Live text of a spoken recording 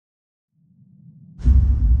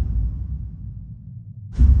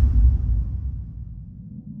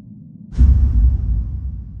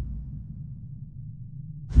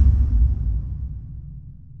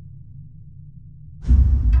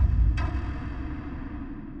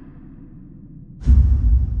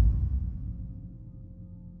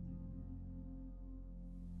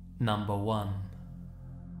Number 1.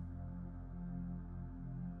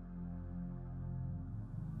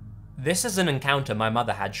 This is an encounter my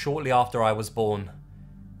mother had shortly after I was born.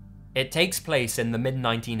 It takes place in the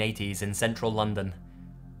mid-1980s in central London.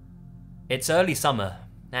 It's early summer,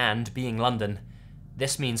 and being London,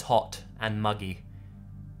 this means hot and muggy.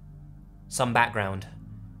 Some background.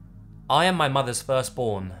 I am my mother's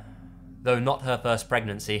firstborn, though not her first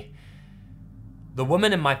pregnancy. The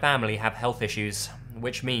women in my family have health issues,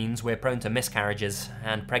 which means we're prone to miscarriages,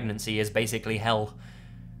 and pregnancy is basically hell.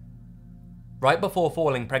 Right before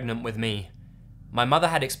falling pregnant with me, my mother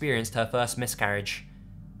had experienced her first miscarriage,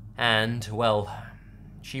 and, well,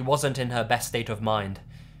 she wasn't in her best state of mind.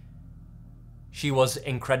 She was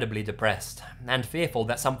incredibly depressed, and fearful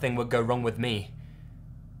that something would go wrong with me.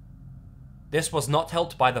 This was not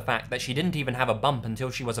helped by the fact that she didn't even have a bump until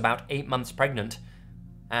she was about 8 months pregnant,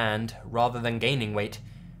 and, rather than gaining weight,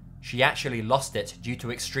 she actually lost it due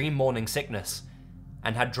to extreme morning sickness,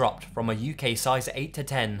 and had dropped from a UK size 8 to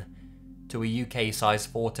 10 to a UK size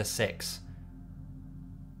 4 to 6.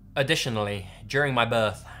 Additionally, during my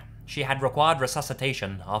birth, she had required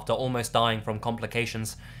resuscitation after almost dying from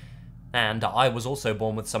complications, and I was also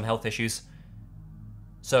born with some health issues.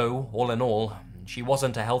 So, all in all, she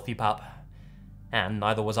wasn't a healthy pup, and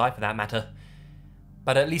neither was I for that matter.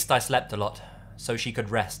 But at least I slept a lot, so she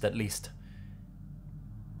could rest at least.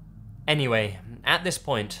 Anyway, at this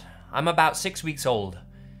point, I'm about 6 weeks old.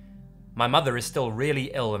 My mother is still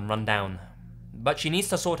really ill and run down, but she needs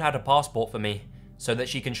to sort out a passport for me so that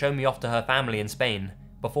she can show me off to her family in Spain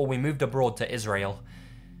before we moved abroad to Israel.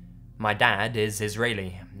 My dad is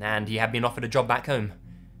Israeli, and he had been offered a job back home.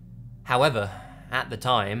 However, at the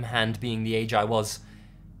time, and being the age I was,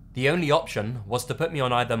 the only option was to put me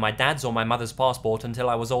on either my dad's or my mother's passport until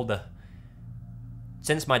I was older.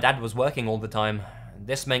 Since my dad was working all the time,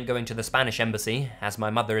 this meant going to the Spanish embassy, as my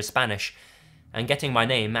mother is Spanish, and getting my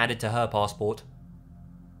name added to her passport.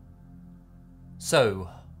 So,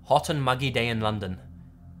 hot and muggy day in London.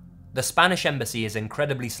 The Spanish embassy is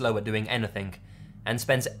incredibly slow at doing anything, and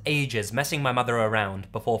spends ages messing my mother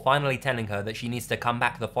around before finally telling her that she needs to come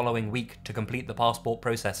back the following week to complete the passport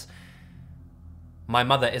process. My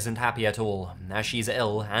mother isn't happy at all, as she's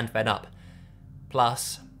ill and fed up.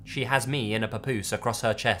 Plus, she has me in a papoose across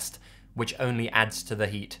her chest, which only adds to the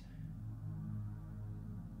heat.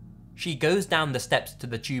 She goes down the steps to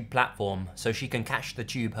the tube platform so she can catch the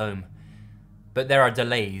tube home. But there are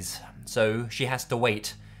delays, so she has to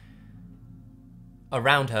wait.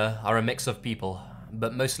 Around her are a mix of people,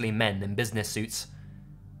 but mostly men in business suits.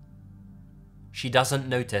 She doesn't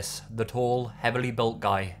notice the tall, heavily built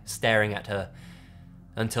guy staring at her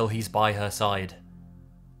until he's by her side.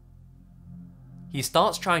 He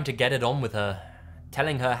starts trying to get it on with her,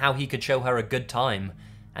 telling her how he could show her a good time,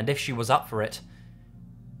 and if she was up for it.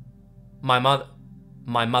 My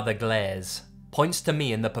mother glares, points to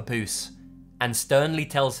me in the papoose, and sternly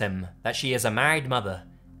tells him that she is a married mother,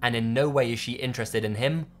 and in no way is she interested in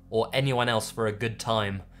him or anyone else for a good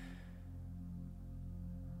time.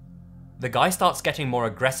 The guy starts getting more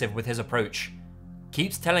aggressive with his approach,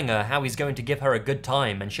 keeps telling her how he's going to give her a good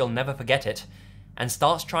time and she'll never forget it, and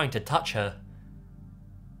starts trying to touch her.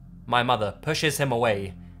 My mother pushes him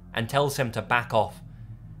away and tells him to back off.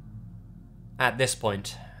 At this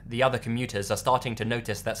point, the other commuters are starting to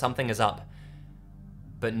notice that something is up,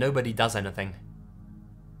 but nobody does anything.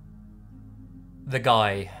 The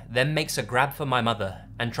guy then makes a grab for my mother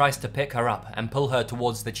and tries to pick her up and pull her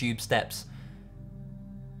towards the tube steps.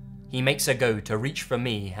 He makes a go to reach for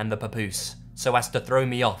me and the papoose so as to throw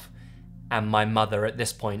me off, and my mother at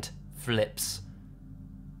this point flips.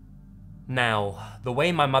 Now, the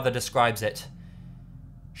way my mother describes it,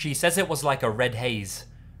 she says it was like a red haze.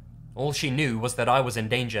 All she knew was that I was in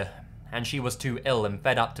danger, and she was too ill and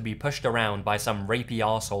fed up to be pushed around by some rapey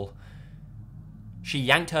arsehole. She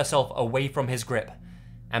yanked herself away from his grip,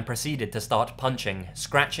 and proceeded to start punching,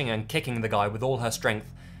 scratching and kicking the guy with all her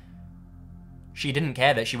strength. She didn't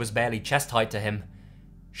care that she was barely chest height to him.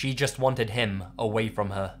 She just wanted him away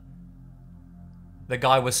from her. The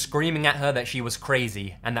guy was screaming at her that she was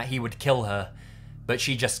crazy and that he would kill her, but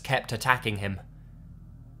she just kept attacking him.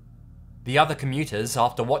 The other commuters,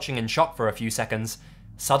 after watching in shock for a few seconds,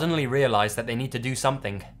 suddenly realize that they need to do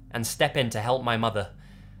something and step in to help my mother.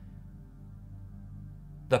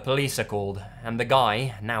 The police are called, and the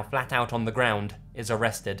guy, now flat out on the ground, is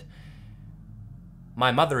arrested.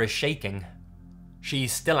 My mother is shaking.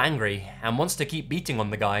 She's still angry and wants to keep beating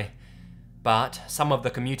on the guy, but some of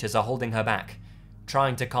the commuters are holding her back,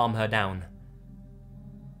 trying to calm her down.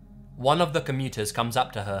 One of the commuters comes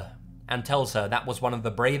up to her and tells her that was one of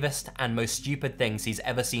the bravest and most stupid things he's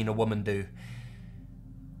ever seen a woman do.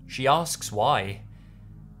 She asks why,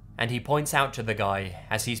 and he points out to the guy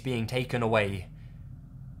as he's being taken away.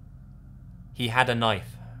 He had a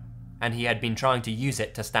knife, and he had been trying to use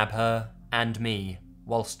it to stab her and me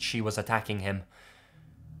whilst she was attacking him.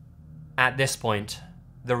 At this point,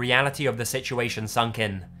 the reality of the situation sunk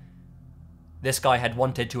in. This guy had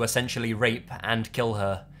wanted to essentially rape and kill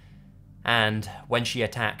her, and when she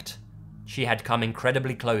attacked, she had come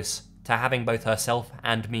incredibly close to having both herself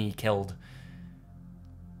and me killed.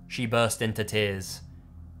 She burst into tears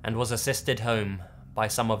and was assisted home by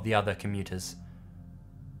some of the other commuters.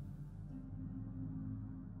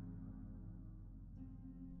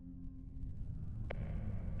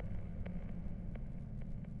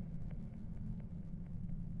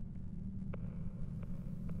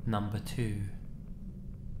 Number 2.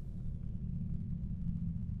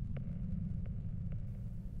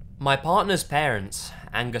 My partner's parents,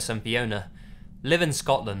 Angus and Fiona, live in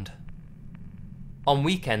Scotland. On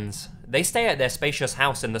weekends, they stay at their spacious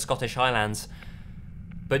house in the Scottish Highlands,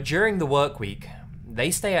 but during the work week,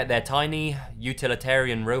 they stay at their tiny,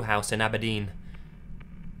 utilitarian row house in Aberdeen.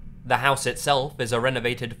 The house itself is a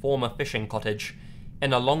renovated former fishing cottage,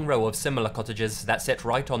 in a long row of similar cottages that sit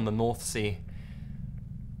right on the North Sea.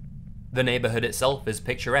 The neighbourhood itself is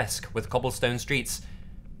picturesque, with cobblestone streets,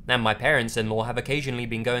 and my parents-in-law have occasionally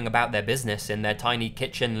been going about their business in their tiny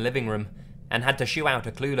kitchen living room, and had to shoo out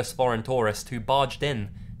a clueless foreign tourist who barged in,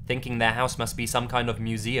 thinking their house must be some kind of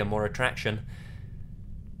museum or attraction.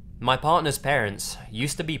 My partner's parents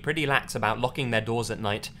used to be pretty lax about locking their doors at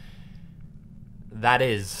night. That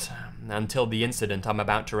is, until the incident I'm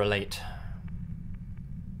about to relate.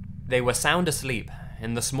 They were sound asleep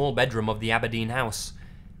in the small bedroom of the Aberdeen house,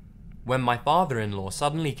 when my father-in-law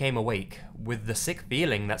suddenly came awake with the sick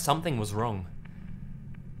feeling that something was wrong.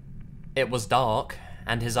 It was dark,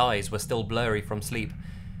 and his eyes were still blurry from sleep,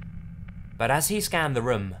 but as he scanned the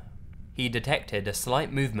room, he detected a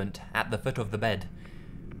slight movement at the foot of the bed.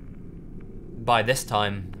 By this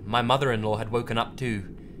time, my mother-in-law had woken up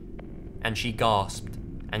too, and she gasped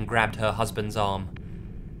and grabbed her husband's arm.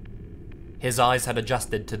 His eyes had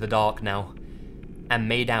adjusted to the dark now, and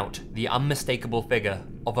made out the unmistakable figure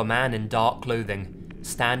of a man in dark clothing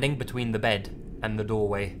standing between the bed and the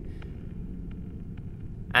doorway.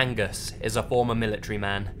 Angus is a former military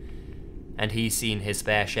man, and he's seen his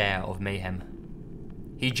fair share of mayhem.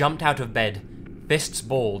 He jumped out of bed, fists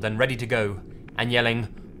balled and ready to go, and yelling,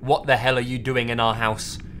 "What the hell are you doing in our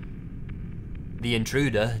house?" The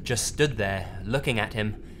intruder just stood there, looking at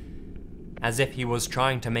him, as if he was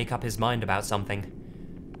trying to make up his mind about something.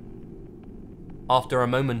 After a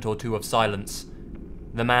moment or two of silence,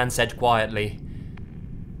 the man said quietly,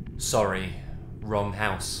 "Sorry, wrong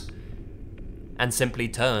house," and simply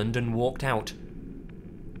turned and walked out.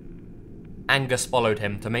 Angus followed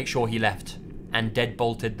him to make sure he left, and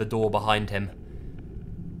deadbolted the door behind him.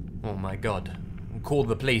 "Oh my god, call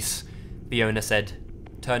the police," Fiona said,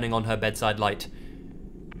 turning on her bedside light.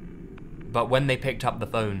 But when they picked up the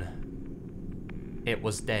phone, it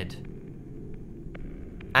was dead.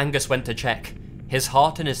 Angus went to check, his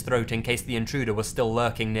heart in his throat in case the intruder was still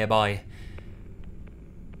lurking nearby.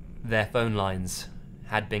 Their phone lines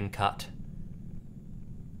had been cut.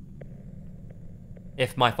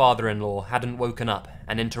 If my father-in-law hadn't woken up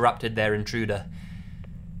and interrupted their intruder,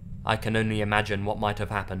 I can only imagine what might have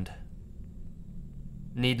happened.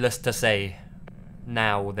 Needless to say,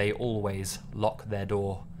 now they always lock their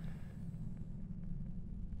door.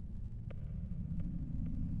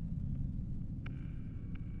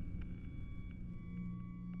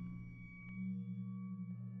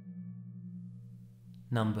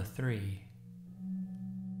 Number 3.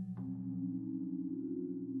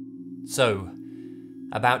 So,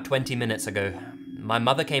 about 20 minutes ago, my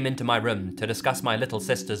mother came into my room to discuss my little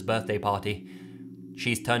sister's birthday party.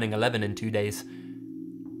 She's turning 11 in 2 days.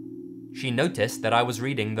 She noticed that I was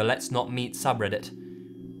reading the Let's Not Meet subreddit.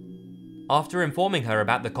 After informing her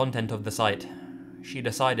about the content of the site, she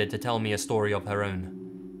decided to tell me a story of her own.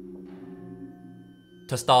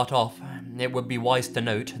 To start off, it would be wise to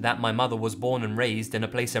note that my mother was born and raised in a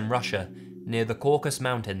place in Russia near the Caucasus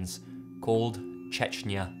Mountains called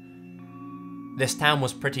Chechnya. This town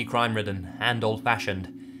was pretty crime-ridden and old-fashioned,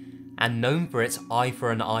 and known for its eye for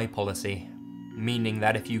an eye policy, meaning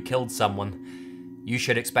that if you killed someone, you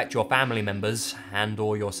should expect your family members and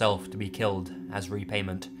or yourself to be killed as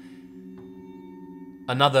repayment.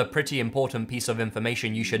 Another pretty important piece of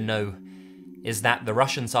information you should know is that the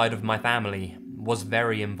Russian side of my family was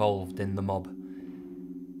very involved in the mob.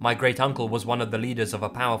 My great-uncle was one of the leaders of a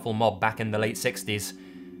powerful mob back in the late 60s.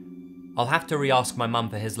 I'll have to re-ask my mum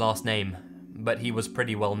for his last name, but he was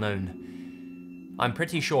pretty well known. I'm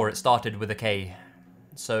pretty sure it started with a K,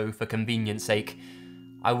 so for convenience sake,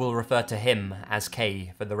 I will refer to him as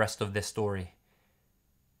K for the rest of this story.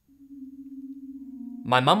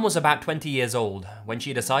 My mum was about 20 years old when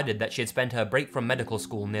she decided that she'd spent her break from medical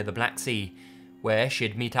school near the Black Sea, where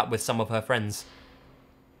she'd meet up with some of her friends.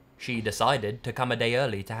 She decided to come a day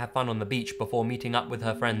early to have fun on the beach before meeting up with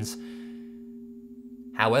her friends.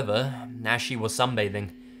 However, as she was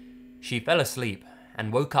sunbathing, she fell asleep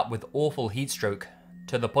and woke up with awful heatstroke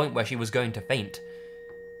to the point where she was going to faint.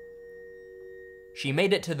 She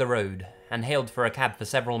made it to the road and hailed for a cab for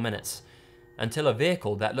several minutes until a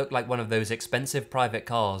vehicle that looked like one of those expensive private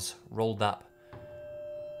cars rolled up.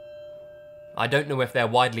 I don't know if they're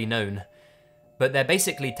widely known, but they're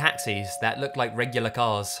basically taxis that look like regular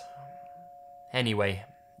cars. Anyway,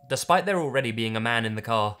 despite there already being a man in the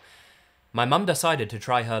car, my mum decided to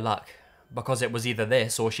try her luck, because it was either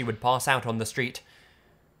this or she would pass out on the street.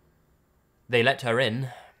 They let her in,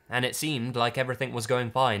 and it seemed like everything was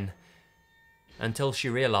going fine, until she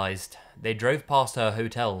realised they drove past her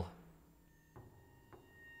hotel.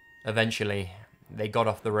 Eventually, they got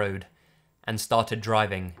off the road and started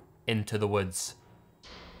driving into the woods.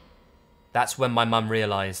 That's when my mum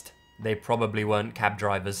realised they probably weren't cab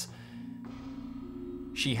drivers.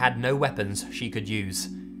 She had no weapons she could use.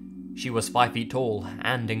 She was 5 feet tall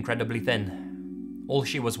and incredibly thin. All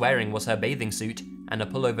she was wearing was her bathing suit and a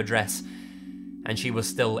pullover dress, and she was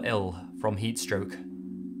still ill from heat stroke.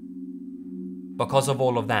 Because of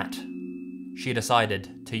all of that, she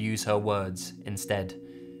decided to use her words instead.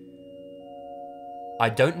 I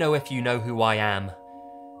don't know if you know who I am,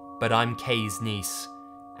 but I'm Kay's niece,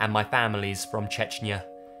 and my family's from Chechnya.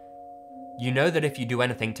 You know that if you do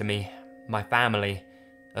anything to me, my family,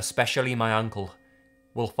 especially my uncle,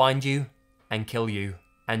 will find you and kill you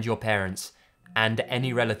and your parents and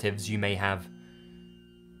any relatives you may have.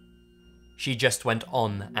 She just went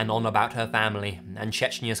on and on about her family and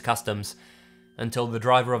Chechnya's customs until the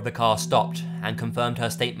driver of the car stopped and confirmed her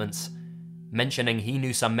statements, mentioning he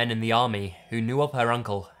knew some men in the army who knew of her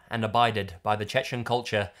uncle and abided by the Chechen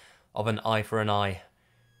culture of an eye for an eye.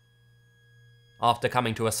 After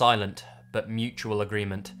coming to a silent but mutual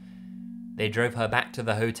agreement, they drove her back to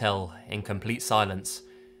the hotel in complete silence,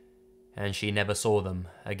 and she never saw them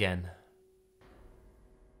again.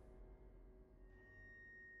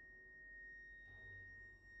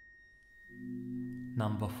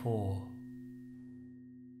 Number 4.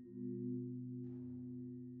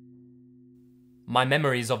 My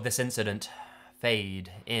memories of this incident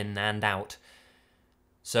fade in and out,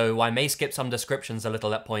 so I may skip some descriptions a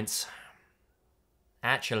little at points.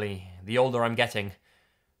 Actually, the older I'm getting,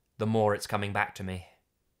 the more it's coming back to me.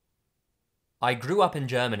 I grew up in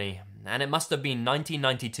Germany, and it must have been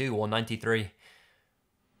 1992 or 93.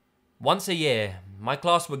 Once a year, my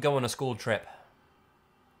class would go on a school trip.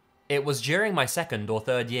 It was during my 2nd or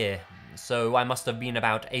 3rd year, so I must have been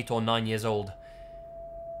about 8 or 9 years old.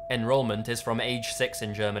 Enrollment is from age 6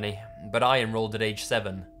 in Germany, but I enrolled at age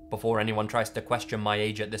 7, before anyone tries to question my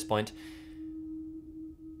age at this point.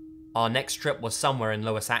 Our next trip was somewhere in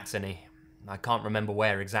Lower Saxony. I can't remember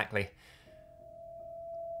where exactly.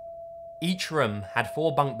 Each room had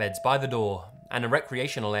 4 bunk beds by the door and a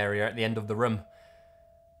recreational area at the end of the room.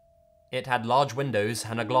 It had large windows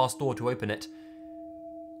and a glass door to open it.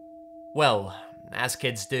 Well, as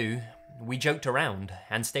kids do, we joked around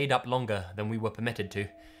and stayed up longer than we were permitted to.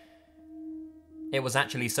 It was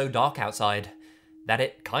actually so dark outside that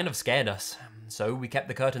it kind of scared us, so we kept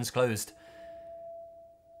the curtains closed.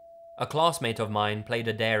 A classmate of mine played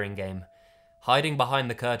a daring game, hiding behind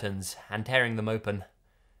the curtains and tearing them open.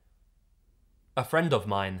 A friend of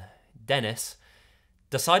mine, Dennis,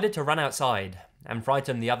 decided to run outside and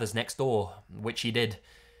frighten the others next door, which he did.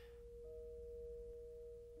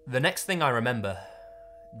 The next thing I remember,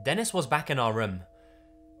 Dennis was back in our room,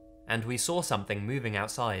 and we saw something moving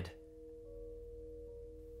outside.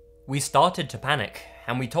 We started to panic,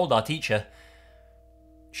 and we told our teacher.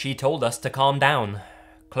 She told us to calm down,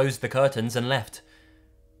 closed the curtains and left.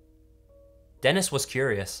 Dennis was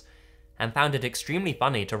curious, and found it extremely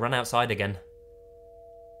funny to run outside again.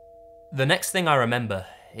 The next thing I remember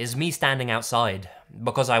is me standing outside,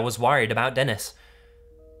 because I was worried about Dennis.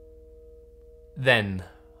 Then,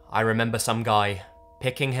 I remember some guy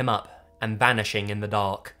picking him up and vanishing in the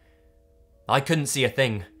dark. I couldn't see a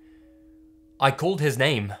thing. I called his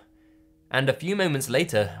name, and a few moments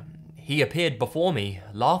later, he appeared before me,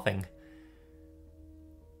 laughing.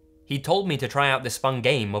 He told me to try out this fun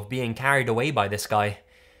game of being carried away by this guy.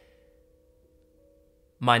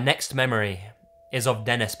 My next memory is of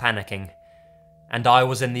Dennis panicking, and I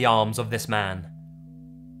was in the arms of this man.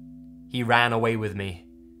 He ran away with me,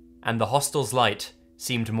 and the hostel's light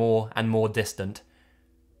seemed more and more distant,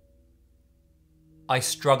 I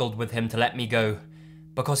struggled with him to let me go,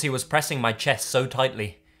 because he was pressing my chest so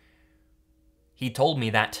tightly. He told me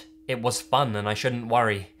that it was fun and I shouldn't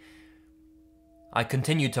worry. I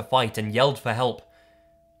continued to fight and yelled for help.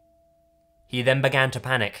 He then began to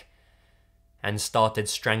panic and started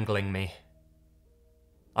strangling me.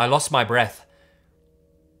 I lost my breath.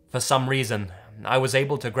 For some reason, I was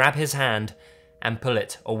able to grab his hand and pull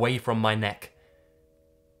it away from my neck.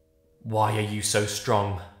 "Why are you so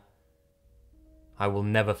strong?" I will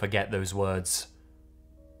never forget those words.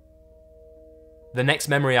 The next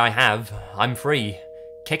memory I have, I'm free,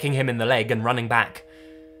 kicking him in the leg and running back.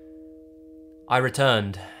 I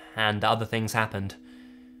returned, and other things happened.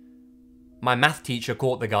 My math teacher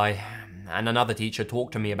caught the guy, and another teacher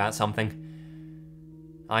talked to me about something.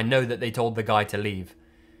 I know that they told the guy to leave.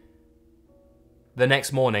 The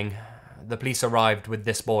next morning, the police arrived with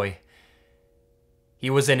this boy.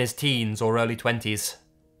 He was in his teens or early 20s.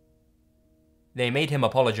 They made him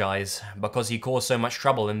apologize because he caused so much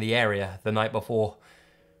trouble in the area the night before.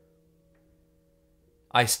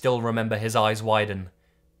 I still remember his eyes widen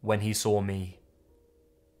when he saw me.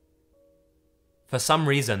 For some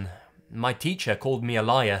reason, my teacher called me a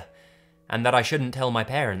liar and that I shouldn't tell my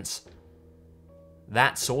parents.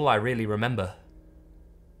 That's all I really remember.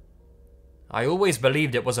 I always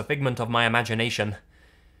believed it was a figment of my imagination.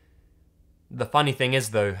 The funny thing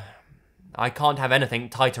is though, I can't have anything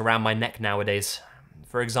tight around my neck nowadays.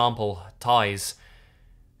 For example, ties.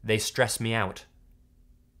 They stress me out.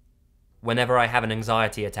 Whenever I have an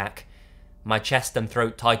anxiety attack, my chest and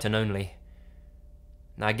throat tighten only.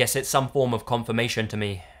 I guess it's some form of confirmation to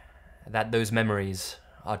me that those memories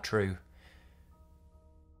are true.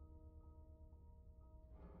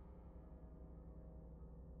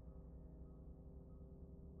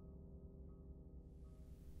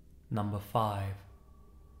 Number 5.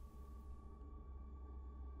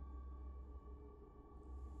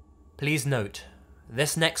 Please note,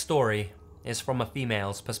 this next story is from a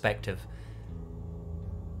female's perspective.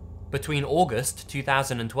 Between August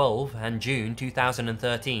 2012 and June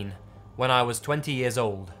 2013, when I was 20 years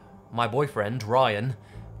old, my boyfriend, Ryan,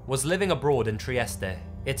 was living abroad in Trieste,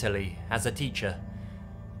 Italy, as a teacher.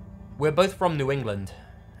 We're both from New England,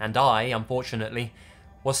 and I, unfortunately,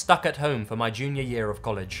 was stuck at home for my junior year of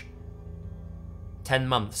college. 10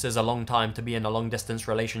 months is a long time to be in a long-distance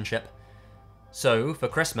relationship. So, for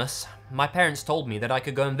Christmas, my parents told me that I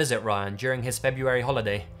could go and visit Ryan during his February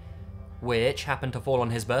holiday, which happened to fall on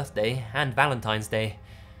his birthday and Valentine's Day.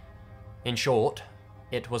 In short,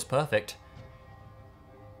 it was perfect.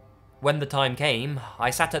 When the time came, I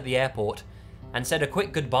sat at the airport and said a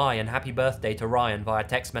quick goodbye and happy birthday to Ryan via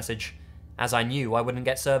text message, as I knew I wouldn't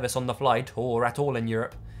get service on the flight or at all in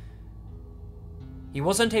Europe. He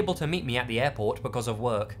wasn't able to meet me at the airport because of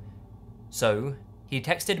work, so he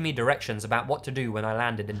texted me directions about what to do when I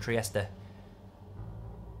landed in Trieste.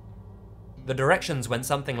 The directions went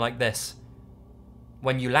something like this.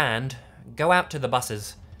 When you land, go out to the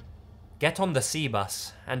buses. Get on the C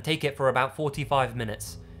bus and take it for about 45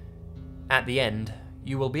 minutes. At the end,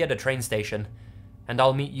 you will be at a train station, and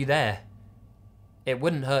I'll meet you there. It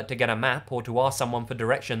wouldn't hurt to get a map or to ask someone for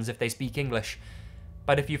directions if they speak English,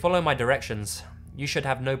 but if you follow my directions, you should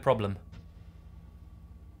have no problem.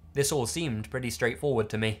 This all seemed pretty straightforward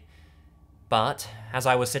to me, but as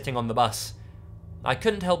I was sitting on the bus, I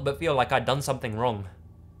couldn't help but feel like I'd done something wrong.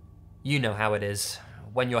 You know how it is.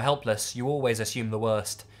 When you're helpless, you always assume the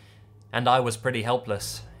worst. And I was pretty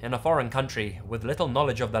helpless, in a foreign country with little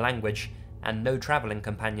knowledge of the language and no travelling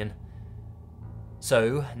companion.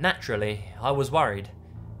 So, naturally, I was worried.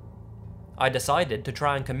 I decided to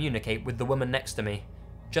try and communicate with the woman next to me,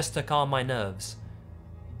 just to calm my nerves.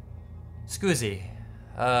 "Scusi,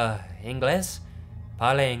 Inglés?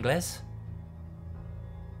 Parle inglés?"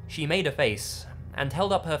 She made a face, and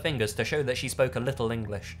held up her fingers to show that she spoke a little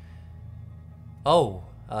English. "Oh,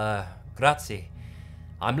 grazie.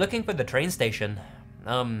 I'm looking for the train station.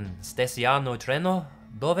 Stesiano treno?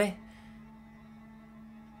 Dove?"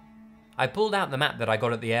 I pulled out the map that I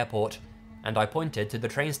got at the airport, and I pointed to the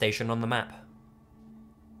train station on the map.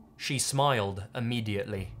 She smiled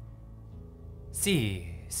immediately. Si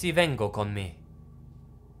vengo con me."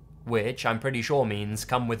 Which I'm pretty sure means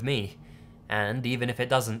come with me, and even if it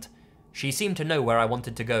doesn't, she seemed to know where I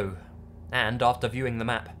wanted to go, and after viewing the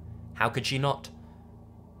map, how could she not?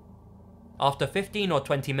 After 15 or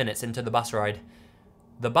 20 minutes into the bus ride,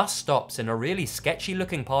 the bus stops in a really sketchy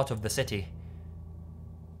looking part of the city.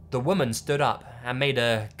 The woman stood up and made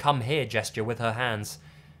a "come here" gesture with her hands.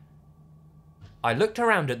 I looked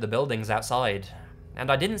around at the buildings outside,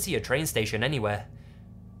 and I didn't see a train station anywhere.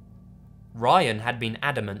 Ryan had been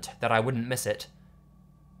adamant that I wouldn't miss it.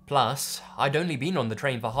 Plus, I'd only been on the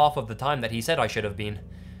train for half of the time that he said I should have been.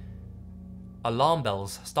 Alarm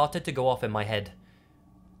bells started to go off in my head.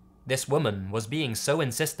 This woman was being so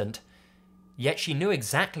insistent, yet she knew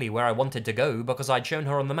exactly where I wanted to go because I'd shown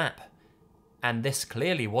her on the map. And this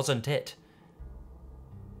clearly wasn't it.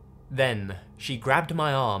 Then, she grabbed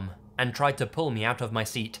my arm and tried to pull me out of my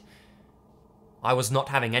seat. I was not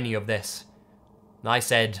having any of this. I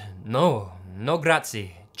said, "No, no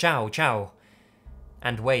grazie, ciao, ciao,"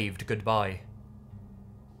 and waved goodbye.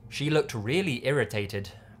 She looked really irritated,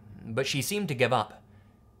 but she seemed to give up.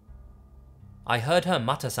 I heard her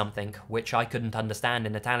mutter something which I couldn't understand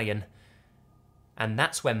in Italian, and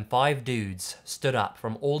that's when 5 dudes stood up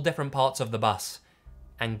from all different parts of the bus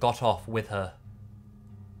and got off with her.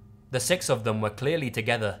 The 6 of them were clearly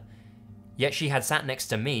together, yet she had sat next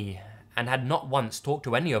to me and had not once talked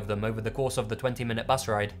to any of them over the course of the 20-minute bus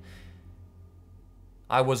ride.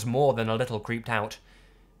 I was more than a little creeped out,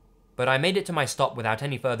 but I made it to my stop without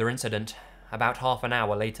any further incident about half an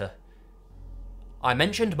hour later. I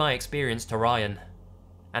mentioned my experience to Ryan,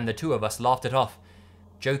 and the 2 of us laughed it off,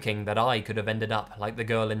 joking that I could have ended up like the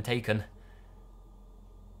girl in Taken.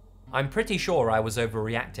 I'm pretty sure I was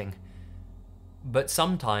overreacting, but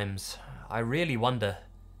sometimes I really wonder.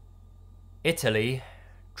 Italy,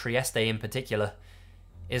 Trieste in particular,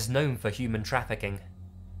 is known for human trafficking.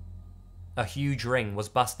 A huge ring was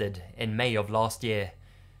busted in May of last year.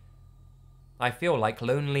 I feel like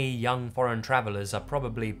lonely young foreign travellers are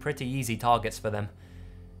probably pretty easy targets for them.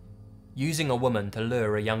 Using a woman to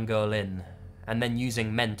lure a young girl in, and then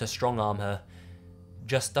using men to strong-arm her,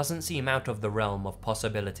 just doesn't seem out of the realm of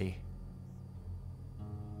possibility.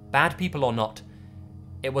 Bad people or not,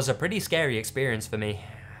 it was a pretty scary experience for me,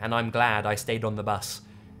 and I'm glad I stayed on the bus.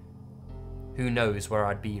 Who knows where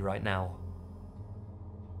I'd be right now.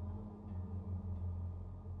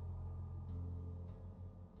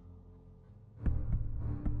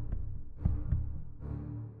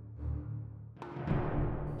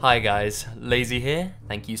 Hi guys, Lazy here.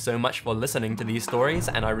 Thank you so much for listening to these stories,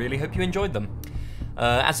 and I really hope you enjoyed them.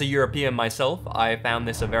 As a European myself, I found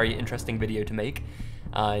this a very interesting video to make.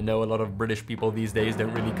 I know a lot of British people these days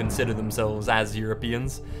don't really consider themselves as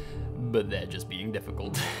Europeans, but they're just being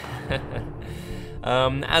difficult.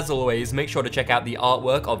 As always, make sure to check out the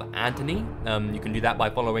artwork of Anthony. You can do that by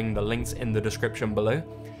following the links in the description below.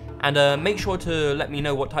 And make sure to let me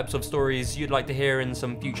know what types of stories you'd like to hear in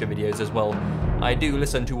some future videos as well. I do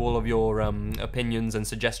listen to all of your opinions and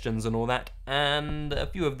suggestions and all that, and a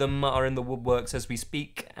few of them are in the woodworks as we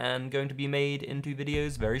speak and going to be made into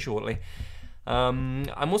videos very shortly.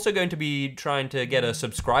 I'm also going to be trying to get a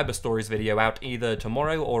subscriber stories video out either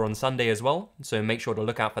tomorrow or on Sunday as well, so make sure to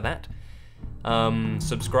look out for that.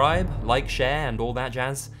 Subscribe, like, share, and all that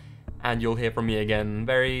jazz, and you'll hear from me again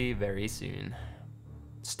very, very soon.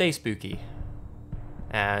 Stay spooky,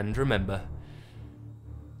 and remember,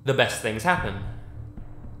 the best things happen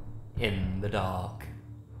in the dark.